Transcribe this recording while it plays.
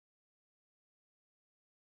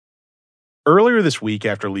Earlier this week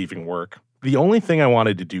after leaving work, the only thing I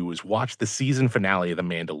wanted to do was watch the season finale of The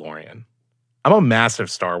Mandalorian. I'm a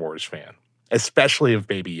massive Star Wars fan, especially of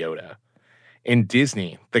Baby Yoda. And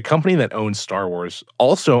Disney, the company that owns Star Wars,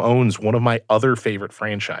 also owns one of my other favorite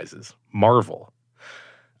franchises, Marvel.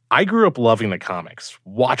 I grew up loving the comics,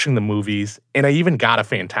 watching the movies, and I even got a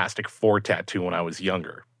Fantastic Four tattoo when I was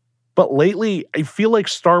younger. But lately, I feel like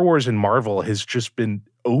Star Wars and Marvel has just been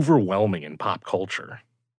overwhelming in pop culture.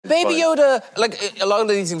 Baby Yoda, like, a lot of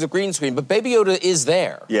these things are green screen, but Baby Yoda is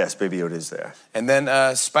there. Yes, Baby Yoda is there. And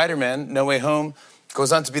then Spider-Man, No Way Home,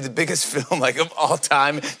 goes on to be the biggest film, like, of all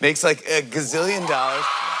time. Makes, like, $1 gazillion.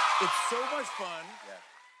 It's so much fun. Yeah.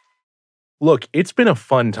 Look, it's been a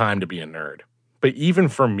fun time to be a nerd. But even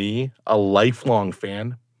for me, a lifelong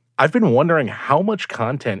fan, I've been wondering how much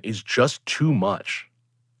content is just too much.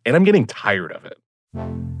 And I'm getting tired of it.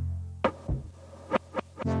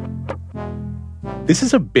 This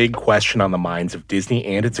is a big question on the minds of Disney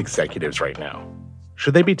and its executives right now.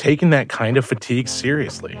 Should they be taking that kind of fatigue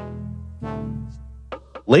seriously?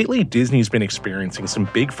 Lately, Disney's been experiencing some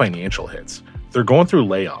big financial hits. They're going through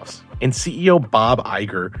layoffs, and CEO Bob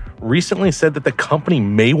Iger recently said that the company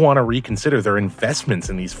may want to reconsider their investments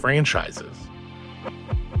in these franchises.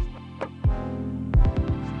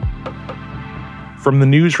 From the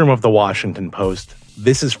newsroom of The Washington Post,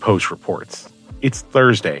 this is Post Reports. It's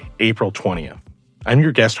Thursday, April 20th. I'm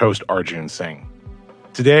your guest host, Arjun Singh.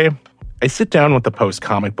 Today, I sit down with the Post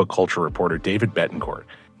comic book culture reporter David Betancourt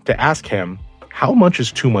to ask him, how much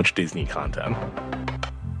is too much Disney content?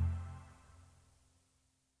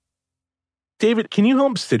 David, can you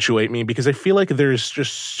help situate me? Because I feel like there's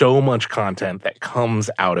just so much content that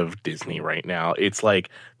comes out of Disney right now. It's like,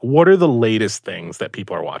 what are the latest things that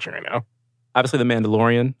people are watching right now? Obviously, The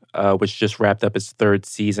Mandalorian, which just wrapped up its third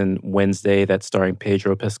season Wednesday. That's starring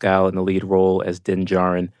Pedro Pascal in the lead role as Din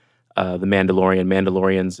Djarin. The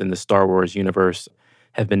Mandalorians in the Star Wars universe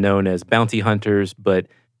have been known as bounty hunters, but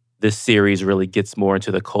this series really gets more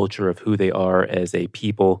into the culture of who they are as a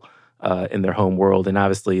people in their home world. And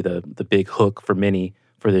obviously, the big hook for many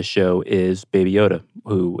for this show is Baby Yoda,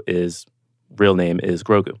 who is real name is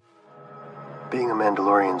Grogu. Being a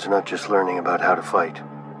Mandalorian's not just learning about how to fight.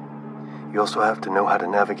 You also have to know how to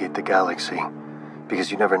navigate the galaxy,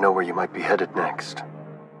 because you never know where you might be headed next.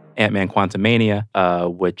 Ant-Man Quantumania,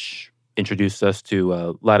 which introduced us to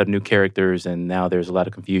a lot of new characters, and now there's a lot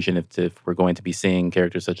of confusion if we're going to be seeing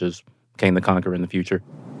characters such as Kang the Conqueror in the future.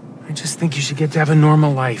 I just think you should get to have a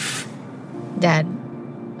normal life. Dad,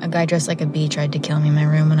 a guy dressed like a bee tried to kill me in my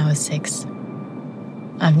room when I was 6.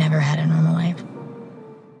 I've never had a normal life.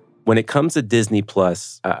 When it comes to Disney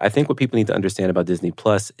Plus, I think what people need to understand about Disney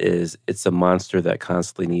Plus is it's a monster that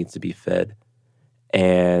constantly needs to be fed.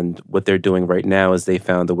 And what they're doing right now is they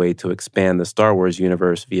found a way to expand the Star Wars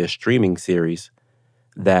universe via streaming series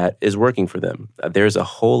that is working for them. There's a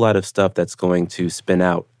whole lot of stuff that's going to spin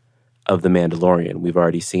out of The Mandalorian. We've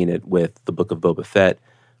already seen it with The Book of Boba Fett.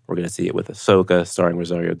 We're going to see it with Ahsoka, starring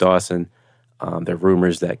Rosario Dawson. There are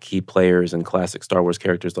rumors that key players and classic Star Wars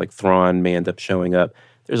characters like Thrawn may end up showing up.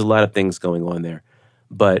 There's a lot of things going on there.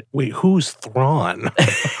 But wait, who's Thrawn?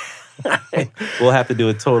 We'll have to do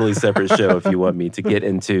a totally separate show if you want me to get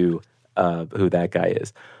into who that guy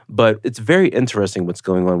is. But it's very interesting what's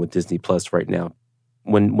going on with Disney Plus right now.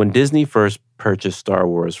 When Disney first purchased Star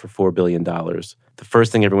Wars for $4 billion, the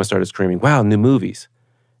first thing everyone started screaming, wow, new movies.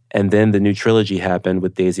 And then the new trilogy happened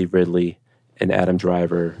with Daisy Ridley and Adam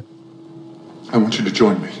Driver. I want you to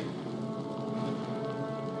join me.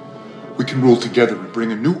 We can rule together and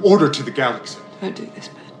bring a new order to the galaxy. Don't do this,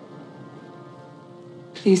 Ben.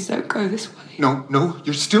 Please don't go this way. No,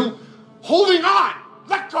 you're still holding on!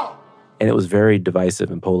 Let go! And it was very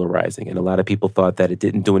divisive and polarizing. And a lot of people thought that it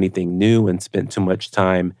didn't do anything new and spent too much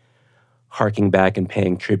time harking back and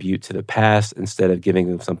paying tribute to the past instead of giving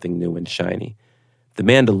them something new and shiny. The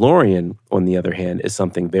Mandalorian, on the other hand, is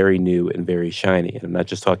something very new and very shiny. And I'm not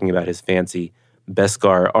just talking about his fancy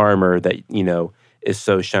Beskar armor that, is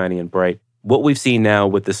so shiny and bright. What we've seen now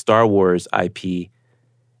with the Star Wars IP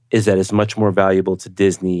is that it's much more valuable to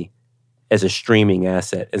Disney as a streaming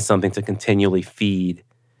asset and something to continually feed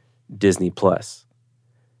Disney Plus.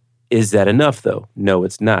 Is that enough, though? No,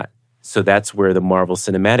 it's not. So that's where the Marvel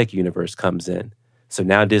Cinematic Universe comes in. So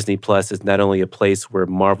now Disney Plus is not only a place where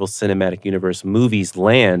Marvel Cinematic Universe movies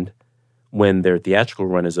land when their theatrical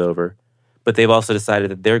run is over, but they've also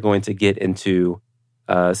decided that they're going to get into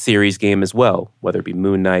a series game as well, whether it be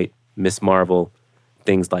Moon Knight, Miss Marvel,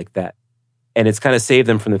 things like that. And it's kind of saved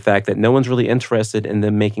them from the fact that no one's really interested in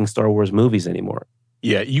them making Star Wars movies anymore.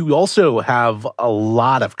 Yeah, you also have a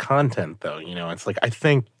lot of content, though. It's like, I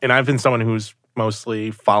think, and I've been someone who's mostly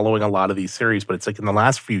following a lot of these series, but it's like in the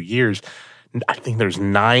last few years, I think there's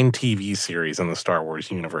 9 TV series in the Star Wars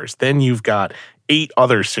universe. Then you've got 8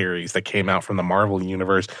 other series that came out from the Marvel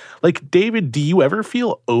universe. Like, David, do you ever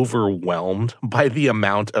feel overwhelmed by the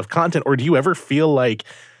amount of content? Or do you ever feel like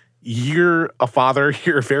you're a father,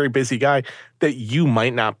 you're a very busy guy, that you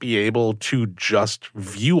might not be able to just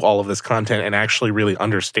view all of this content and actually really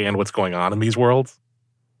understand what's going on in these worlds?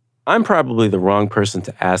 I'm probably the wrong person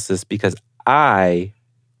to ask this because I,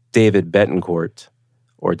 David Betancourt,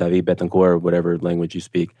 or David Betancourt, whatever language you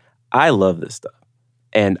speak, I love this stuff.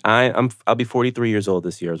 And I'll be 43 years old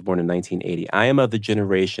this year. I was born in 1980. I am of the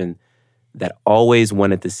generation that always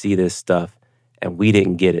wanted to see this stuff, and we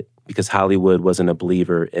didn't get it because Hollywood wasn't a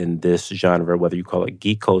believer in this genre, whether you call it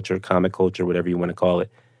geek culture, comic culture, whatever you want to call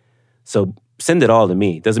it. So send it all to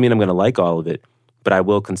me. Doesn't mean I'm going to like all of it, but I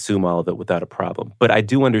will consume all of it without a problem. But I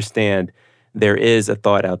do understand there is a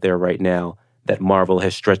thought out there right now that Marvel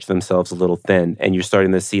has stretched themselves a little thin, and you're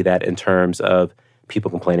starting to see that in terms of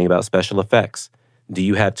people complaining about special effects. Do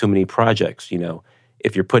you have too many projects? You know,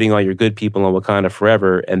 if you're putting all your good people on Wakanda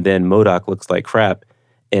Forever and then MODOK looks like crap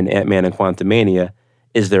in Ant-Man and Quantumania,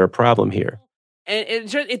 is there a problem here? And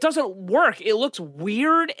it doesn't work. It looks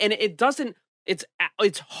weird, and it doesn't. It's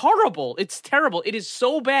horrible. It's terrible. It is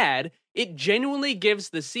so bad. It genuinely gives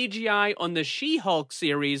the CGI on the She-Hulk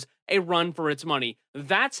series a run for its money.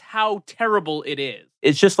 That's how terrible it is.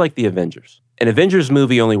 It's just like the Avengers. An Avengers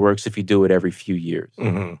movie only works if you do it every few years.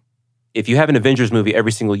 Mm-hmm. If you have an Avengers movie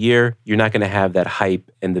every single year, you're not going to have that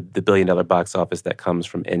hype and the billion-dollar box office that comes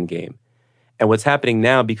from Endgame. And what's happening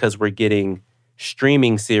now, because we're getting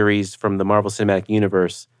streaming series from the Marvel Cinematic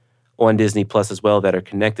Universe on Disney Plus as well that are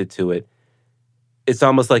connected to it, it's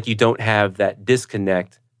almost like you don't have that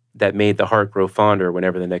disconnect that made the heart grow fonder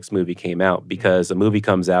whenever the next movie came out, because a movie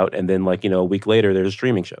comes out and then a week later there's a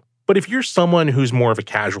streaming show. But if you're someone who's more of a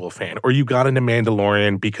casual fan, or you got into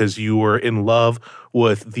Mandalorian because you were in love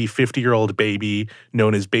with the 50-year-old baby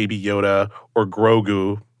known as Baby Yoda or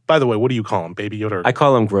Grogu. By the way, what do you call him? Baby Yoda? Or I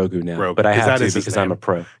call him Grogu now, Grogu, but I have to his because name. I'm a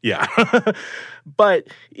pro. Yeah. But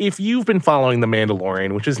if you've been following The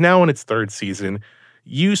Mandalorian, which is now in its 3rd season,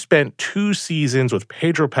 you spent 2 seasons with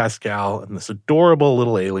Pedro Pascal and this adorable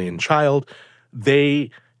little alien child. They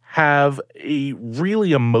have a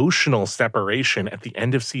really emotional separation at the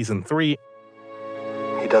end of season 3.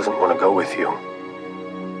 He doesn't want to go with you.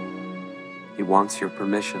 He wants your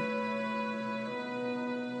permission.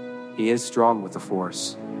 He is strong with the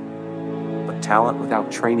Force, but talent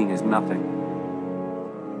without training is nothing.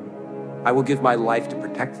 I will give my life to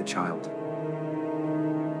protect the child,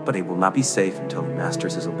 but he will not be safe until he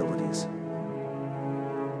masters his abilities.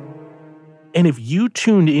 And if you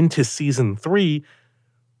tuned into season 3,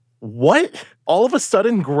 what? All of a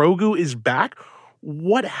sudden, Grogu is back?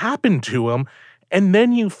 What happened to him? And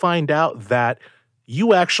then you find out that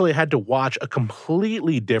you actually had to watch a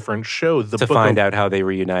completely different show. To find out how they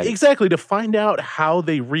reunited. Exactly, to find out how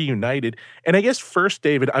they reunited. And I guess first,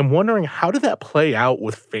 David, I'm wondering, how did that play out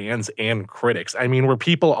with fans and critics? I mean, were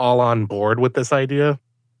people all on board with this idea?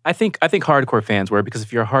 I think hardcore fans were, because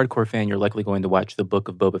if you're a hardcore fan, you're likely going to watch the Book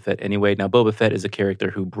of Boba Fett anyway. Now, Boba Fett is a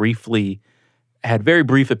character who had very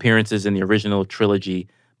brief appearances in the original trilogy,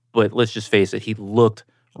 but let's just face it, he looked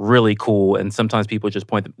really cool, and sometimes people just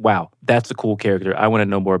point, wow, that's a cool character. I want to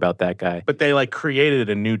know more about that guy. But they created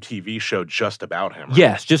a new TV show just about him, right?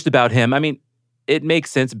 Yes, just about him. I mean, it makes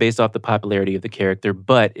sense based off the popularity of the character,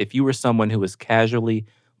 but if you were someone who was casually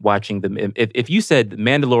watching them, if you said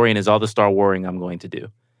Mandalorian is all the Star Waring I'm going to do,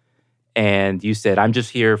 and you said, I'm just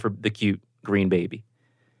here for the cute green baby,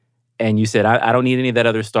 and you said, I don't need any of that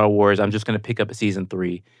other Star Wars, I'm just going to pick up a season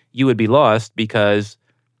 3, you would be lost, because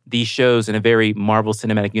these shows in a very Marvel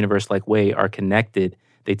Cinematic Universe-like way are connected.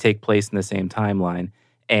 They take place in the same timeline.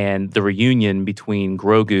 And the reunion between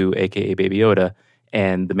Grogu, a.k.a. Baby Yoda,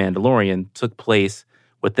 and the Mandalorian took place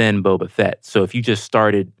within Boba Fett. So if you just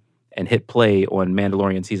started and hit play on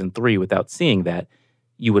Mandalorian Season 3 without seeing that,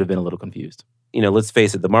 you would have been a little confused. Let's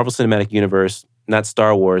face it, the Marvel Cinematic Universe, not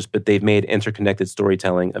Star Wars, but they've made interconnected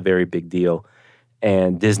storytelling a very big deal.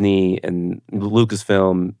 And Disney and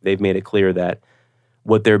Lucasfilm, they've made it clear that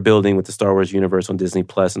what they're building with the Star Wars universe on Disney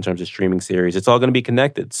Plus in terms of streaming series, it's all going to be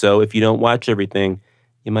connected. So if you don't watch everything,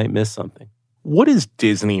 you might miss something. What does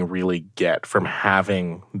Disney really get from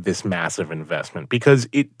having this massive investment? Because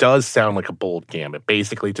it does sound like a bold gambit,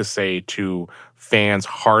 basically to say to fans,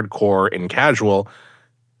 hardcore and casual,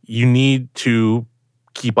 you need to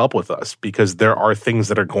keep up with us because there are things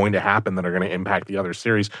that are going to happen that are going to impact the other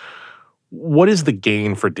series. What is the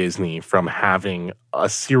gain for Disney from having a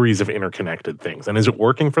series of interconnected things? And is it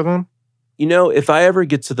working for them? You know, if I ever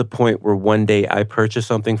get to the point where one day I purchase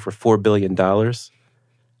something for $4 billion,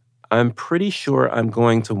 I'm pretty sure I'm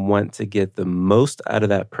going to want to get the most out of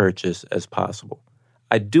that purchase as possible.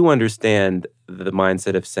 I do understand the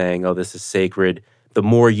mindset of saying, oh, this is sacred. The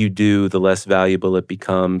more you do, the less valuable it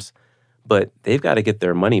becomes. But they've got to get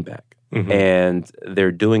their money back. Mm-hmm. And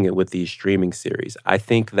they're doing it with these streaming series. I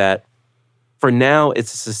think that for now,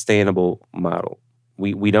 it's a sustainable model.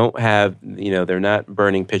 We don't have, they're not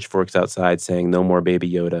burning pitchforks outside saying no more Baby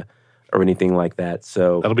Yoda or anything like that.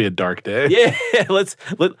 So that'll be a dark day. Yeah, let's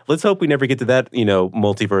hope we never get to that,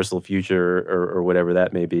 multiversal future or whatever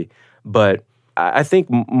that may be. But I think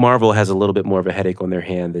Marvel has a little bit more of a headache on their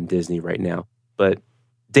hand than Disney right now. But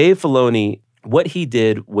Dave Filoni, what he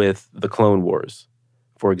did with the Clone Wars,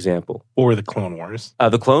 for example. What were the Clone Wars?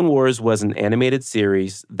 The Clone Wars was an animated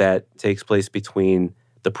series that takes place between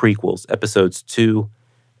the prequels, episodes 2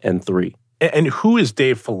 and 3. And who is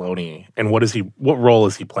Dave Filoni, and what role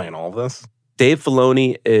is he playing all of this? Dave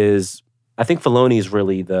Filoni I think Filoni is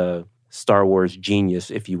really the Star Wars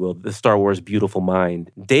genius, if you will, the Star Wars beautiful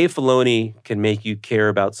mind. Dave Filoni can make you care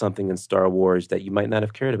about something in Star Wars that you might not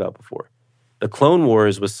have cared about before. The Clone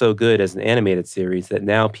Wars was so good as an animated series that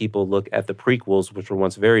now people look at the prequels, which were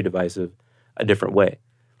once very divisive, a different way.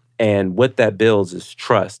 And what that builds is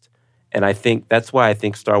trust. And I think that's why I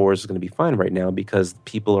think Star Wars is going to be fine right now, because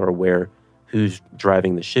people are aware who's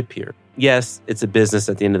driving the ship here. Yes, it's a business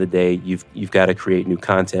at the end of the day. You've got to create new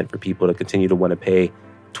content for people to continue to want to pay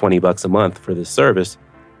 $20 a month for this service.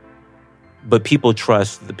 But people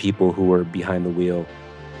trust the people who are behind the wheel.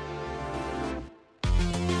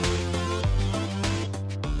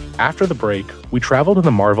 After the break, we travel to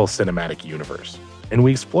the Marvel Cinematic Universe, and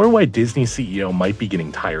we explore why Disney CEO might be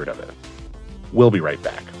getting tired of it. We'll be right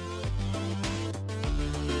back.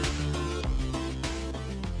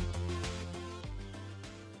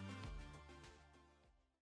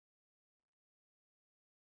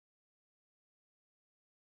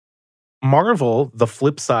 Marvel, the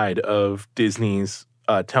flip side of Disney's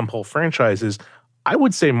tentpole franchises, I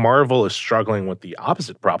would say Marvel is struggling with the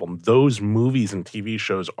opposite problem. Those movies and TV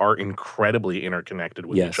shows are incredibly interconnected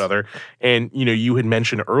with each other. And, you had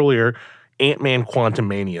mentioned earlier Ant-Man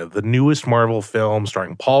Quantumania, the newest Marvel film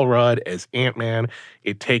starring Paul Rudd as Ant-Man.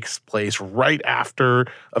 It takes place right after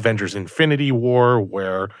Avengers Infinity War,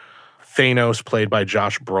 where Thanos, played by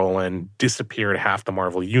Josh Brolin, disappeared half the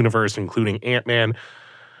Marvel universe, including Ant-Man.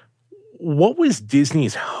 What was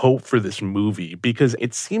Disney's hope for this movie? Because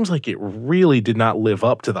it seems like it really did not live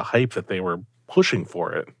up to the hype that they were pushing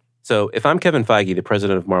for it. So if I'm Kevin Feige, the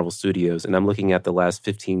president of Marvel Studios, and I'm looking at the last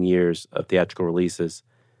 15 years of theatrical releases,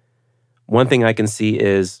 one thing I can see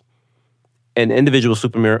is an individual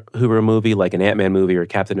superhero movie like an Ant-Man movie or a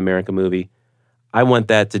Captain America movie. I want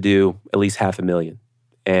that to do at least $500,000.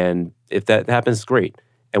 And if that happens, great.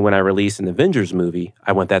 And when I release an Avengers movie,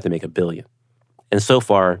 I want that to make $1 billion. And so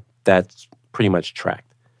far, that's pretty much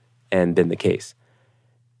tracked and been the case.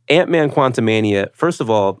 Ant-Man Quantumania, first of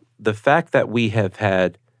all, the fact that we have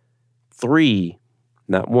had 3,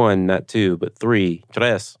 not 1, not 2, but 3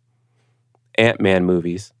 Ant-Man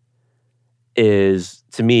movies is,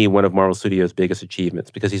 to me, one of Marvel Studios' biggest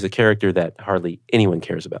achievements, because he's a character that hardly anyone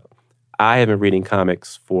cares about. I have been reading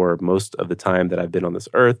comics for most of the time that I've been on this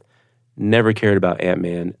earth, never cared about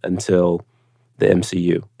Ant-Man until the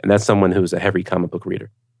MCU, and that's someone who's a heavy comic book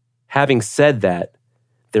reader. Having said that,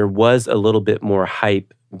 there was a little bit more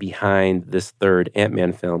hype behind this third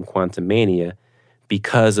Ant-Man film, Quantumania,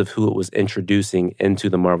 because of who it was introducing into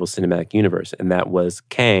the Marvel Cinematic Universe, and that was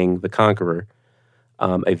Kang the Conqueror,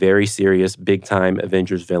 a very serious, big-time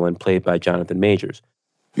Avengers villain played by Jonathan Majors.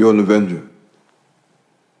 You're an Avenger.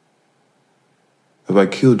 Have I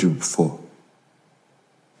killed you before?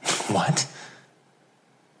 What?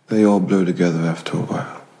 They all blur together after a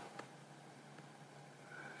while.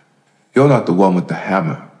 You're not the one with the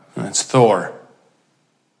hammer. It's Thor.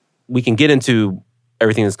 We can get into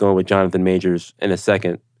everything that's going with Jonathan Majors in a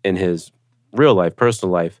second in his real life,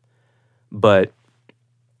 personal life. But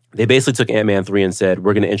they basically took Ant-Man 3 and said,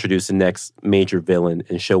 we're going to introduce the next major villain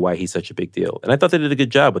and show why he's such a big deal. And I thought they did a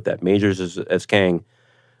good job with that. Majors as Kang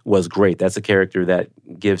was great. That's a character that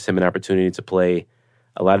gives him an opportunity to play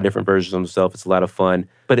a lot of different versions of himself. It's a lot of fun.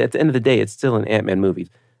 But at the end of the day, it's still an Ant-Man movie.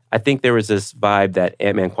 I think there was this vibe that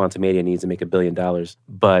Ant-Man Quantumania needs to make $1 billion,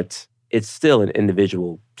 but it's still an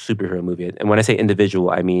individual superhero movie. And when I say individual,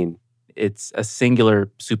 I mean it's a singular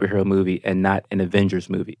superhero movie and not an Avengers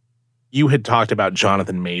movie. You had talked about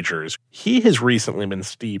Jonathan Majors. He has recently been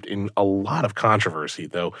steeped in a lot of controversy,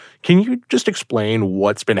 though. Can you just explain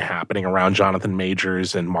what's been happening around Jonathan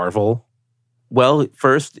Majors and Marvel? Well,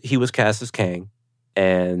 first, he was cast as Kang,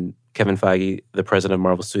 and Kevin Feige, the president of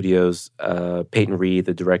Marvel Studios, Peyton Reed,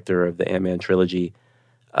 the director of the Ant-Man trilogy,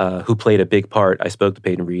 who played a big part. I spoke to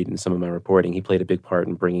Peyton Reed in some of my reporting. He played a big part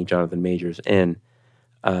in bringing Jonathan Majors in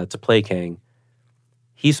to play Kang.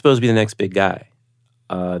 He's supposed to be the next big guy.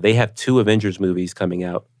 They have 2 Avengers movies coming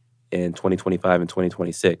out in 2025 and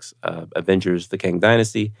 2026. Avengers: The Kang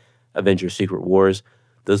Dynasty, Avengers: Secret Wars.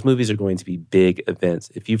 Those movies are going to be big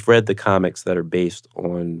events. If you've read the comics that are based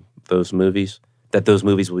on those movies, that those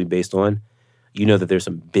movies will be based on, you know that there's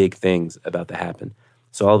some big things about to happen.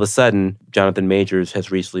 So all of a sudden, Jonathan Majors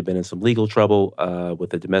has recently been in some legal trouble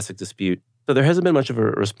with a domestic dispute. So there hasn't been much of a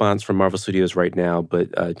response from Marvel Studios right now,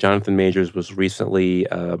 but Jonathan Majors was recently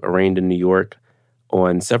arraigned in New York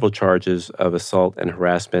on several charges of assault and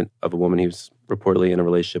harassment of a woman he was reportedly in a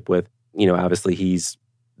relationship with. You know, obviously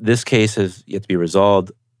this case has yet to be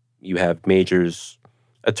resolved. You have Majors'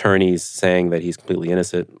 attorneys saying that he's completely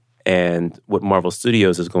innocent. And what Marvel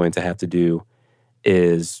Studios is going to have to do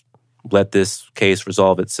is let this case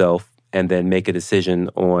resolve itself and then make a decision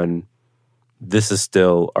on this is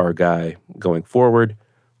still our guy going forward,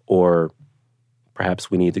 or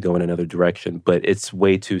perhaps we need to go in another direction. But it's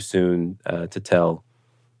way too soon to tell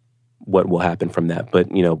what will happen from that.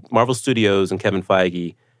 But, you know, Marvel Studios and Kevin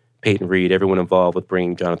Feige, Peyton Reed, everyone involved with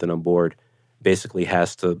bringing Jonathan on board basically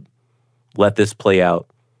has to let this play out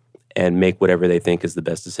and make whatever they think is the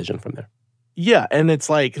best decision from there. Yeah, and it's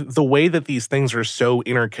like the way that these things are so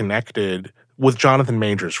interconnected with Jonathan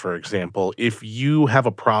Majors, for example, if you have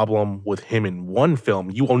a problem with him in one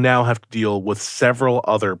film, you will now have to deal with several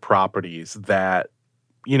other properties that,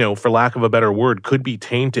 you know, for lack of a better word, could be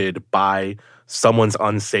tainted by someone's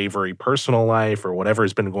unsavory personal life or whatever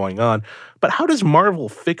has been going on. But how does Marvel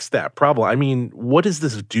fix that problem? I mean, what does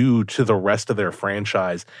this do to the rest of their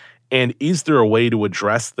franchise? And is there a way to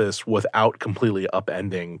address this without completely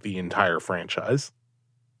upending the entire franchise?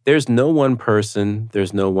 There's no one person,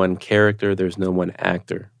 there's no one character, there's no one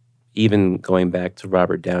actor. Even going back to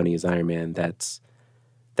Robert Downey as Iron Man, that's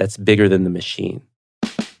bigger than the machine.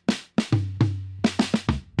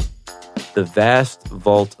 The vast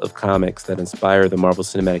vault of comics that inspire the Marvel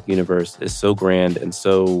Cinematic Universe is so grand and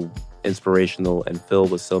so inspirational and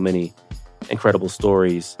filled with so many incredible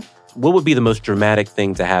stories. What would be the most dramatic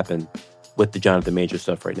thing to happen with the Jonathan Majors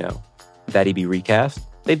stuff right now? That he be recast?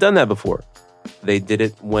 They've done that before. They did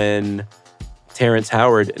it when Terrence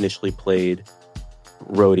Howard initially played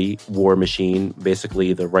Rhodey, War Machine,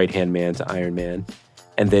 basically the right-hand man to Iron Man,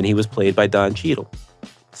 and then he was played by Don Cheadle.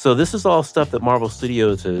 So this is all stuff that Marvel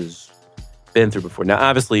Studios has been through before. Now,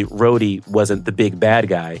 obviously, Rhodey wasn't the big bad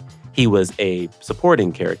guy. He was a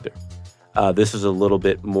supporting character. This is a little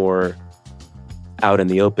bit more out in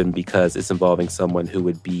the open because it's involving someone who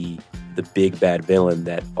would be the big bad villain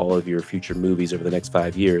that all of your future movies over the next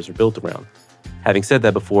 5 years are built around. Having said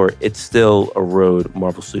that before, it's still a road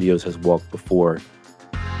Marvel Studios has walked before.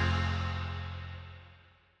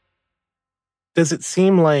 Does it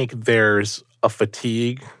seem like there's a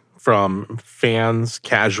fatigue from fans,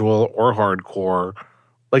 casual or hardcore?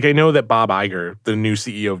 Like, I know that Bob Iger, the new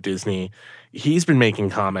CEO of Disney, he's been making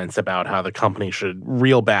comments about how the company should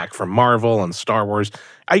reel back from Marvel and Star Wars.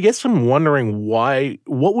 I guess I'm wondering what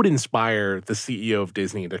would inspire the CEO of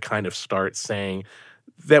Disney to kind of start saying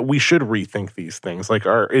that we should rethink these things? Like,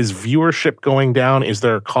 is viewership going down? Is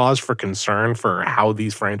there a cause for concern for how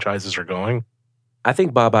these franchises are going? I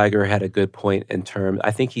think Bob Iger had a good point in terms.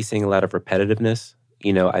 I think he's seeing a lot of repetitiveness.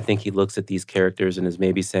 You know, I think he looks at these characters and is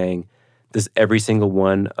maybe saying, does every single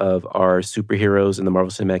one of our superheroes in the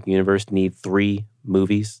Marvel Cinematic Universe need 3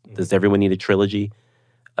 movies? Does everyone need a trilogy?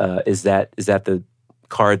 Is that the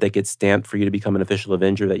card that gets stamped for you to become an official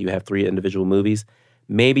Avenger, that you have 3 individual movies?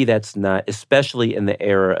 Maybe that's not, especially in the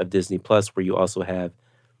era of Disney Plus, where you also have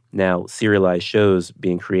now serialized shows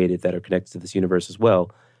being created that are connected to this universe as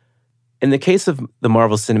well. In the case of the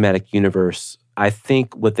Marvel Cinematic Universe, I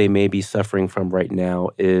think what they may be suffering from right now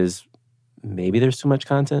is maybe there's too much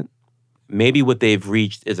content. Maybe what they've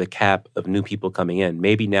reached is a cap of new people coming in.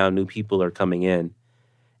 Maybe now new people are coming in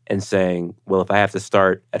and saying, well, if I have to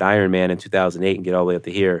start at Iron Man in 2008 and get all the way up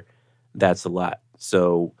to here, that's a lot.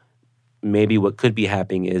 So maybe what could be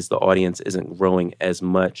happening is the audience isn't growing as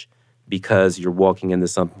much because you're walking into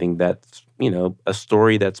something that's, you know, a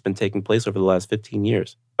story that's been taking place over the last 15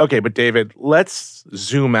 years. Okay, but David, let's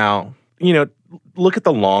zoom out. You know, look at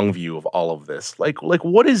the long view of all of this. Like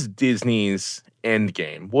what is Disney's end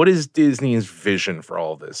game? What is Disney's vision for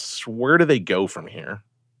all this? Where do they go from here?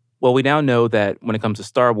 Well, we now know that when it comes to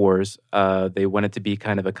Star Wars, they want it to be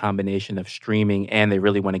kind of a combination of streaming, and they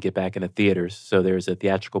really want to get back into theaters. So there's a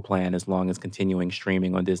theatrical plan as long as continuing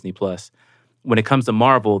streaming on Disney Plus. when it comes to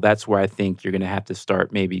Marvel, that's where I think you're going to have to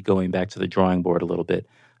start maybe going back to the drawing board a little bit.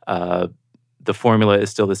 The formula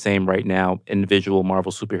is still the same right now. Individual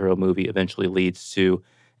Marvel superhero movie eventually leads to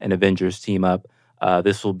an Avengers team up.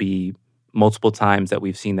 This will be multiple times that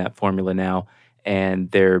we've seen that formula now.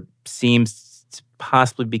 And there seems to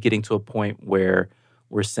possibly be getting to a point where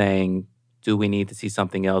we're saying, do we need to see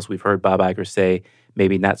something else? We've heard Bob Iger say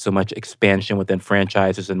maybe not so much expansion within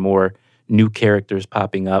franchises and more new characters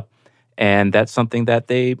popping up. And that's something that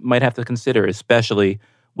they might have to consider, especially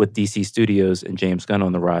with DC Studios and James Gunn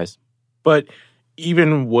on the rise. But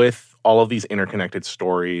even with all of these interconnected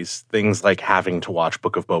stories, things like having to watch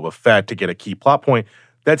Book of Boba Fett to get a key plot point,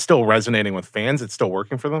 that's still resonating with fans? It's still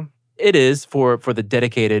working for them? It is for the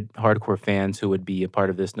dedicated hardcore fans who would be a part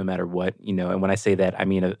of this no matter what, and when I say that, I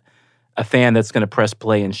mean a fan that's going to press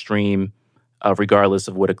play and stream regardless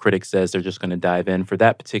of what a critic says. They're just going to dive in. For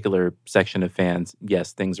that particular section of fans,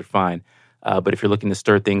 yes, things are fine. But if you're looking to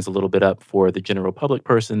stir things a little bit up for the general public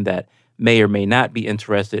person that may or may not be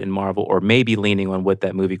interested in Marvel or may be leaning on what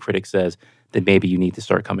that movie critic says, then maybe you need to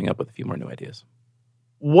start coming up with a few more new ideas.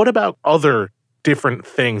 What about other different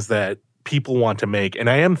things that people want to make? And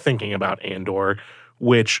I am thinking about Andor,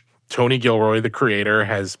 which Tony Gilroy, the creator,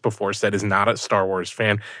 has before said is not a Star Wars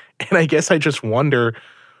fan. And I guess I just wonder,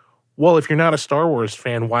 well, if you're not a Star Wars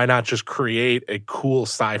fan, why not just create a cool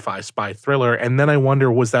sci-fi spy thriller? And then I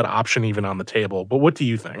wonder, was that option even on the table? But what do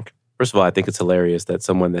you think? First of all, I think it's hilarious that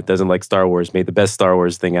someone that doesn't like Star Wars made the best Star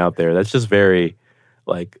Wars thing out there. That's just very,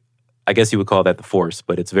 I guess you would call that the Force,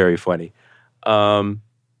 but it's very funny.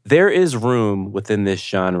 There is room within this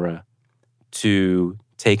genre to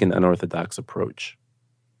take an unorthodox approach.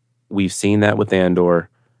 We've seen that with Andor.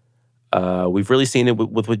 We've really seen it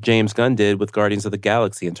with what James Gunn did with Guardians of the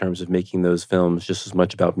Galaxy in terms of making those films just as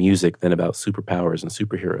much about music than about superpowers and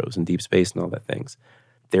superheroes and deep space and all that things.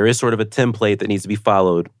 There is sort of a template that needs to be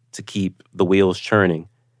followed to keep the wheels churning.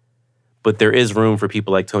 But there is room for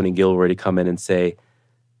people like Tony Gilroy to come in and say,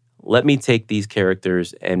 let me take these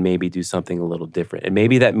characters and maybe do something a little different. And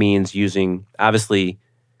maybe that means obviously,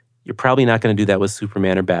 you're probably not going to do that with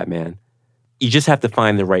Superman or Batman. You just have to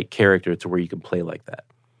find the right character to where you can play like that.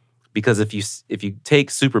 Because if you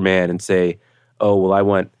take Superman and say, oh, well, I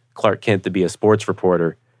want Clark Kent to be a sports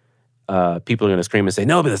reporter, people are going to scream and say,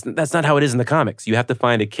 no, but that's not how it is in the comics. You have to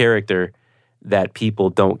find a character that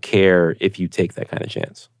people don't care if you take that kind of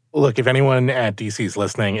chance. Look, if anyone at DC is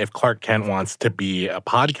listening, if Clark Kent wants to be a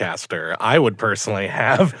podcaster, I would personally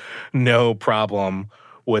have no problem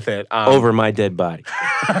with it. Over my dead body.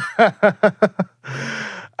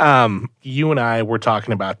 You and I were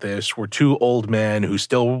talking about this. We're two old men who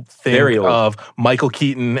still think of Michael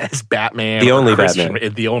Keaton as Batman. The only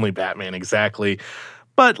Batman. The only Batman, exactly.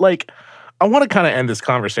 But, I want to kind of end this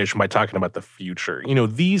conversation by talking about the future.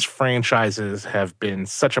 These franchises have been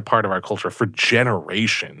such a part of our culture for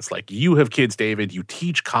generations. You have kids, David. You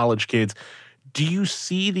teach college kids. Do you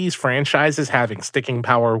see these franchises having sticking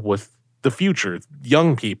power with the future,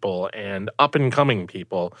 young people and up-and-coming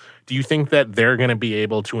people? Do you think that they're going to be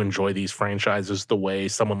able to enjoy these franchises the way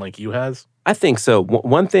someone like you has? I think so.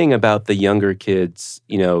 One thing about the younger kids,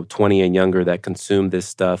 20 and younger that consume this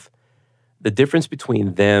stuff, the difference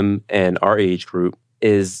between them and our age group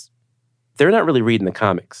is they're not really reading the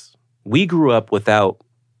comics. We grew up without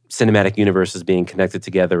cinematic universes being connected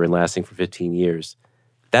together and lasting for 15 years.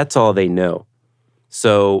 That's all they know.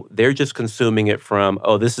 So they're just consuming it from,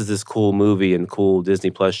 oh, this is this cool movie and cool Disney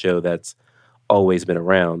Plus show that's always been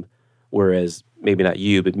around. Whereas maybe not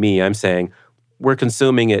you, but me, I'm saying we're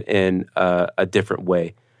consuming it in a different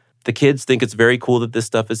way. The kids think it's very cool that this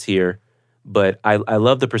stuff is here. But I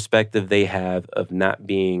love the perspective they have of not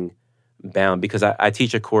being bound, because I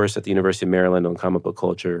teach a course at the University of Maryland on comic book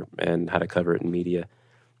culture and how to cover it in media.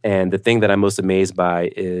 And the thing that I'm most amazed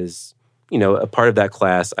by is, a part of that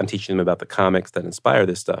class, I'm teaching them about the comics that inspire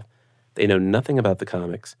this stuff. They know nothing about the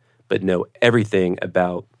comics, but know everything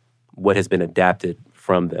about what has been adapted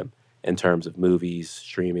from them in terms of movies,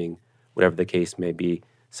 streaming, whatever the case may be.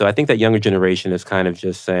 So I think that younger generation is kind of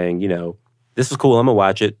just saying, this is cool, I'm going to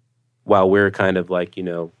watch it. While we're kind of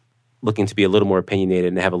looking to be a little more opinionated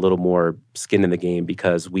and have a little more skin in the game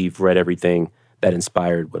because we've read everything that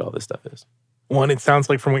inspired what all this stuff is. Well, and it sounds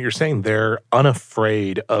like from what you're saying, they're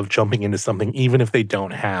unafraid of jumping into something, even if they don't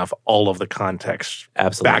have all of the context.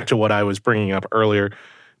 Absolutely. Back to what I was bringing up earlier,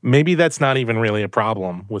 maybe that's not even really a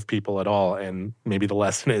problem with people at all. And maybe the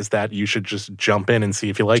lesson is that you should just jump in and see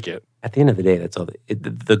if you like it. At the end of the day, that's all.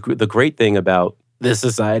 The great thing about this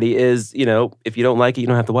society is, if you don't like it, you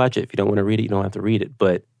don't have to watch it. If you don't want to read it, you don't have to read it.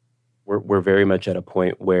 But We're very much at a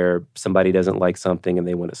point where somebody doesn't like something and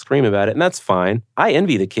they want to scream about it, and that's fine. I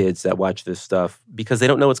envy the kids that watch this stuff because they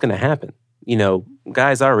don't know what's going to happen. You know,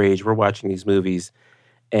 guys our age, we're watching these movies,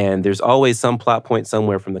 and there's always some plot point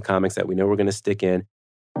somewhere from the comics that we know we're going to stick in.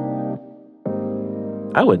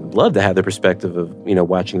 I would love to have the perspective of, you know,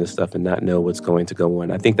 watching this stuff and not know what's going to go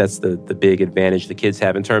on. I think that's the big advantage the kids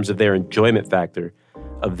have in terms of their enjoyment factor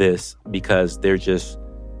of this, because they're just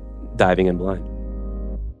diving in blind.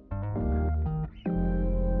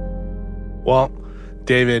 Well,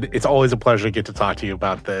 David, it's always a pleasure to get to talk to you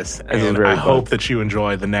about this. And I hope that you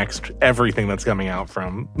enjoy the next everything that's coming out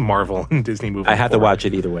from Marvel and Disney moving I have forward. to watch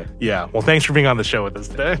it either way. Yeah. Well, thanks for being on the show with us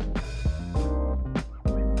today.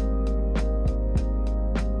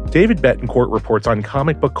 David Betancourt reports on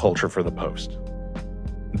comic book culture for The Post.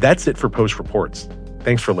 That's it for Post Reports.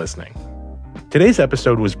 Thanks for listening. Today's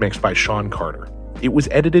episode was mixed by Sean Carter. It was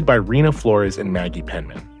edited by Rena Flores and Maggie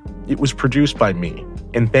Penman. It was produced by me,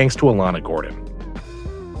 and thanks to Alana Gordon.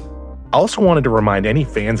 I also wanted to remind any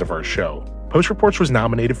fans of our show, Post Reports was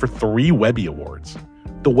nominated for 3 Webby Awards.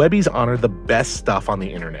 The Webbies honor the best stuff on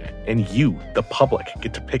the internet, and you, the public,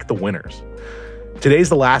 get to pick the winners. Today's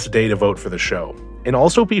the last day to vote for the show, and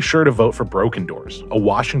also be sure to vote for Broken Doors, a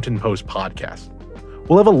Washington Post podcast.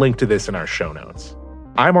 We'll have a link to this in our show notes.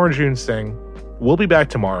 I'm Arjun Singh. We'll be back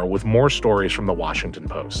tomorrow with more stories from the Washington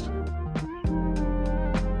Post.